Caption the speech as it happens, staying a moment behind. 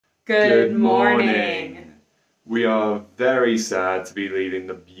Good morning. We are very sad to be leaving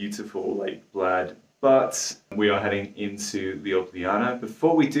the beautiful Lake Bled, but we are heading into Ljubljana.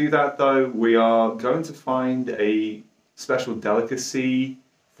 Before we do that though, we are going to find a special delicacy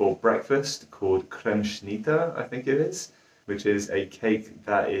for breakfast called kremšnita, I think it is, which is a cake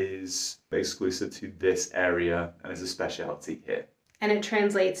that is exclusive to this area and is a specialty here. And it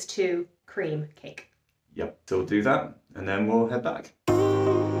translates to cream cake. Yep, so we'll do that and then we'll head back.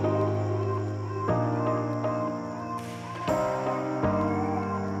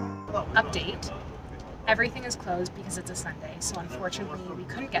 Update. Everything is closed because it's a Sunday, so unfortunately we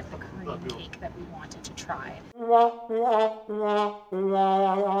couldn't get the cream cake that we wanted to try.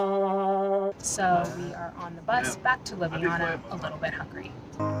 So we are on the bus back to Ljubljana a little bit hungry.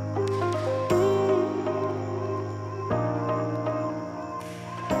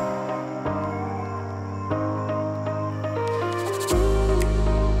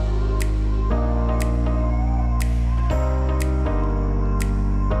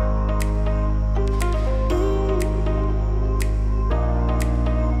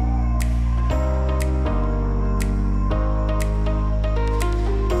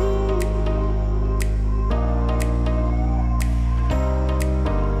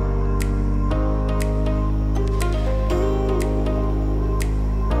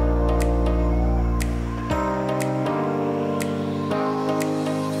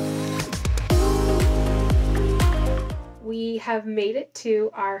 We have made it to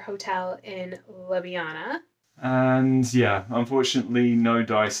our hotel in Ljubljana. And yeah, unfortunately no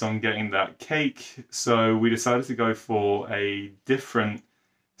dice on getting that cake, so we decided to go for a different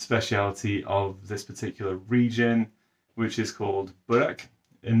speciality of this particular region, which is called Burek.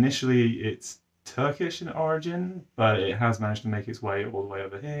 Initially it's Turkish in origin, but it has managed to make its way all the way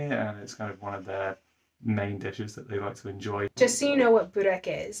over here, and it's kind of one of their main dishes that they like to enjoy. Just so you know what Burek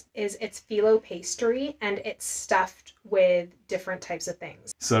is it's phyllo pastry and it's stuffed with different types of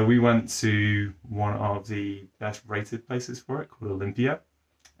things. So we went to one of the best rated places for it called Olympia,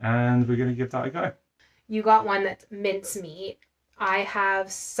 and we're going to give that a go. You got one that's mincemeat. I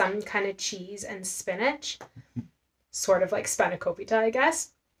have some kind of cheese and spinach, sort of like spanakopita, I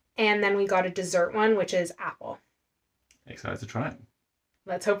guess. And then we got a dessert one, which is apple. Excited to try it.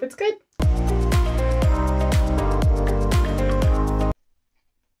 Let's hope it's good.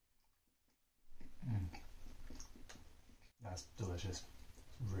 That's delicious.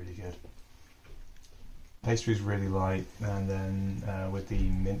 It's really good. Pastry's really light, and then with the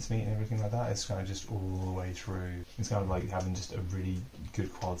mincemeat and everything like that, it's kind of just all the way through. It's kind of like having just a really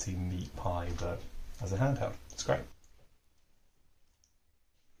good quality meat pie, but as a handheld. It's great.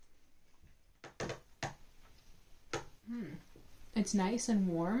 It's nice and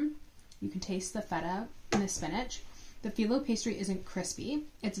warm. You can taste the feta and the spinach. The phyllo pastry isn't crispy.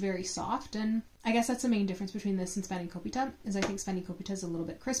 It's very soft, and I guess that's the main difference between this and spanakopita, is I think spanakopita is a little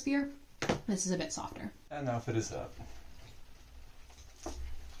bit crispier. This is a bit softer. And now for dessert.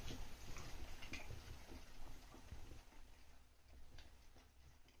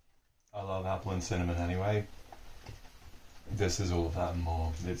 I love apple and cinnamon anyway. This is all of that and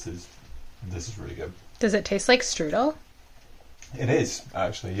more. This is really good. Does it taste like strudel? It is,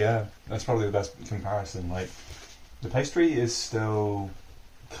 actually, yeah. That's probably the best comparison. Like, the pastry is still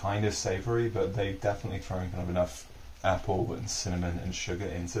kind of savoury, but they've definitely thrown kind of enough apple and cinnamon and sugar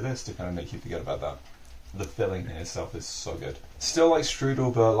into this to kind of make you forget about that. The filling in itself is so good. Still like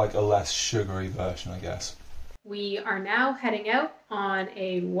strudel, but like a less sugary version, I guess. We are now heading out on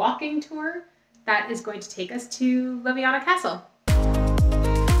a walking tour that is going to take us to Ljubljana Castle.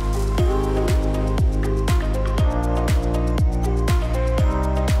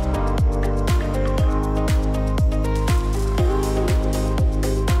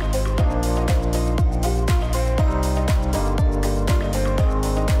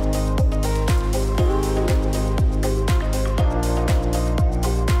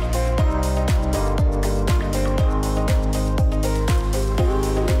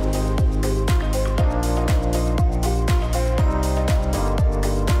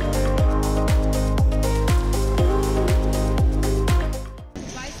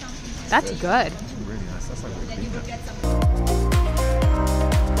 That's good. Really nice. That's like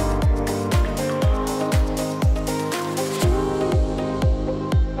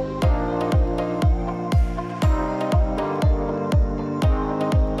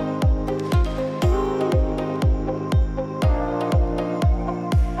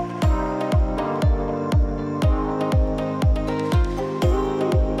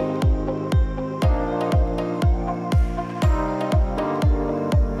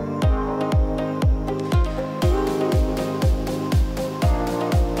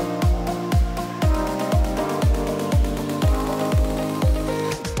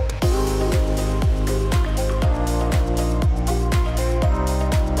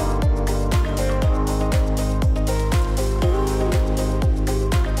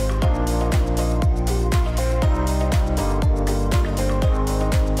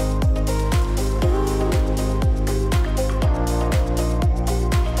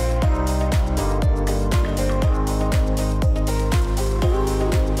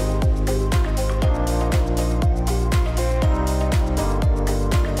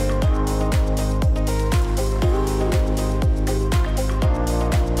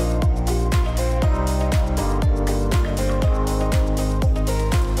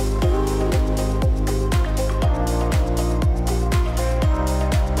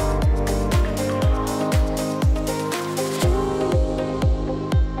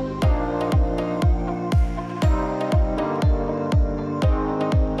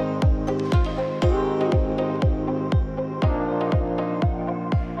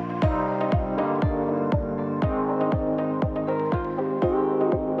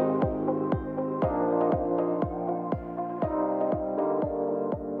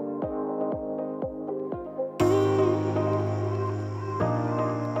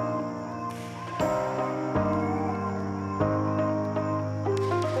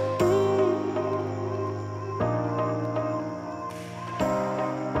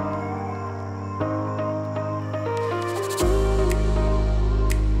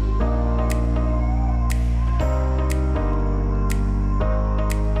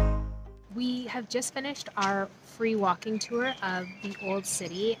just finished our free walking tour of the old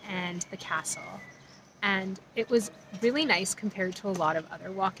city and the castle. And it was really nice compared to a lot of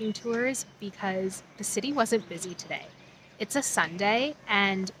other walking tours because the city wasn't busy today. It's a Sunday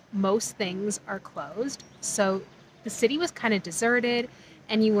and most things are closed. So the city was kind of deserted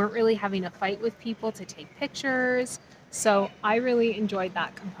and you weren't really having a fight with people to take pictures. So I really enjoyed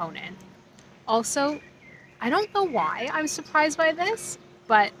that component. Also, I don't know why I was surprised by this,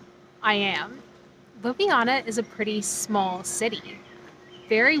 but I am. Ljubljana is a pretty small city.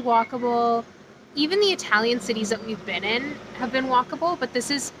 Very walkable. Even the Italian cities that we've been in have been walkable, but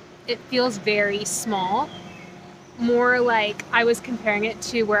it feels very small. More like I was comparing it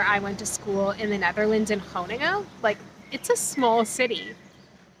to where I went to school in the Netherlands in Groningen. Like, it's a small city.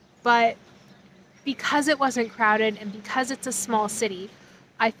 But because it wasn't crowded and because it's a small city,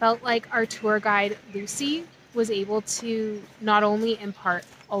 I felt like our tour guide, Lucy, was able to not only impart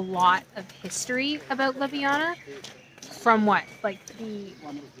a lot of history about Ljubljana from the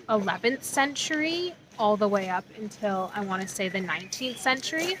 11th century all the way up until, I want to say, the 19th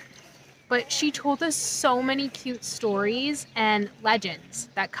century, but she told us so many cute stories and legends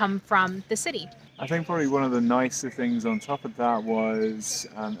that come from the city. I think probably one of the nicer things on top of that was,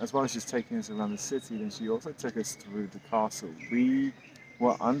 as well as just taking us around the city, then she also took us through the castle. We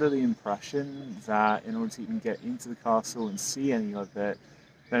were under the impression that in order to even get into the castle and see any of it,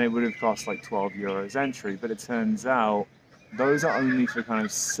 then it would have cost like 12 euros entry, but it turns out those are only for kind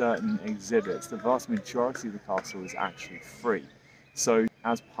of certain exhibits. The vast majority of the castle is actually free. So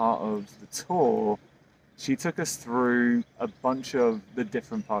as part of the tour, she took us through a bunch of the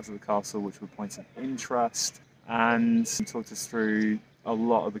different parts of the castle which were points of interest and talked us through a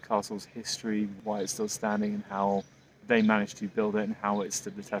lot of the castle's history, why it's still standing and how they managed to build it and how it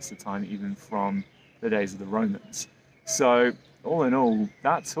stood the test of time even from the days of the Romans. So all in all,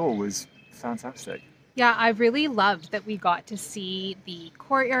 that tour was fantastic. Yeah, I really loved that we got to see the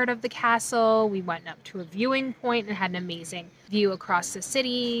courtyard of the castle. We went up to a viewing point and had an amazing view across the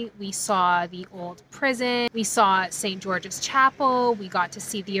city. We saw the old prison. We saw St. George's Chapel. We got to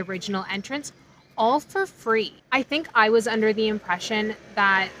see the original entrance, all for free. I think I was under the impression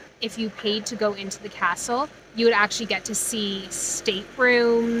that if you paid to go into the castle, you would actually get to see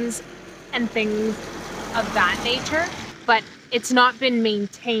staterooms and things of that nature. But it's not been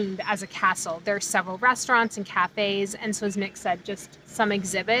maintained as a castle. There are several restaurants and cafes, and so as Nick said, just some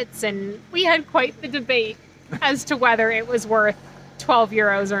exhibits, and we had quite the debate as to whether it was worth 12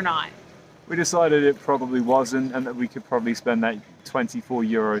 euros or not. We decided it probably wasn't, and that we could probably spend that 24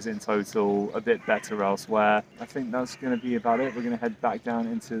 euros in total a bit better elsewhere. I think that's going to be about it. We're going to head back down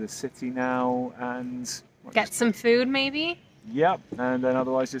into the city now and get some food maybe? Yep, and then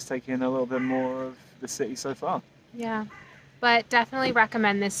otherwise just take in a little bit more of the city so far. Yeah, but definitely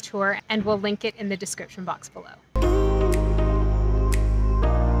recommend this tour, and we'll link it in the description box below.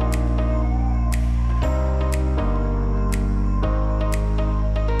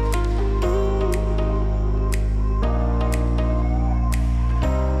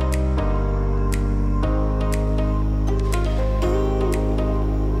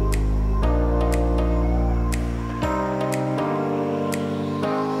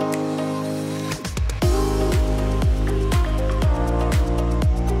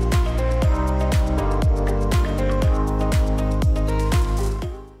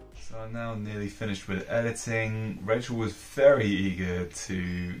 Finished with editing. Rachel was very eager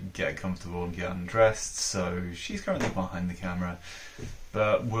to get comfortable and get undressed, so she's currently behind the camera.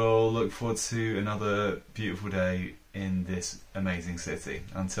 But we'll look forward to another beautiful day in this amazing city.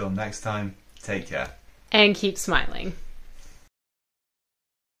 Until next time, take care. And keep smiling.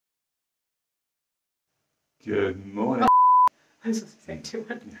 Good morning. I was supposed to say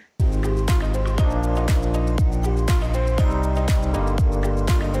 2-1.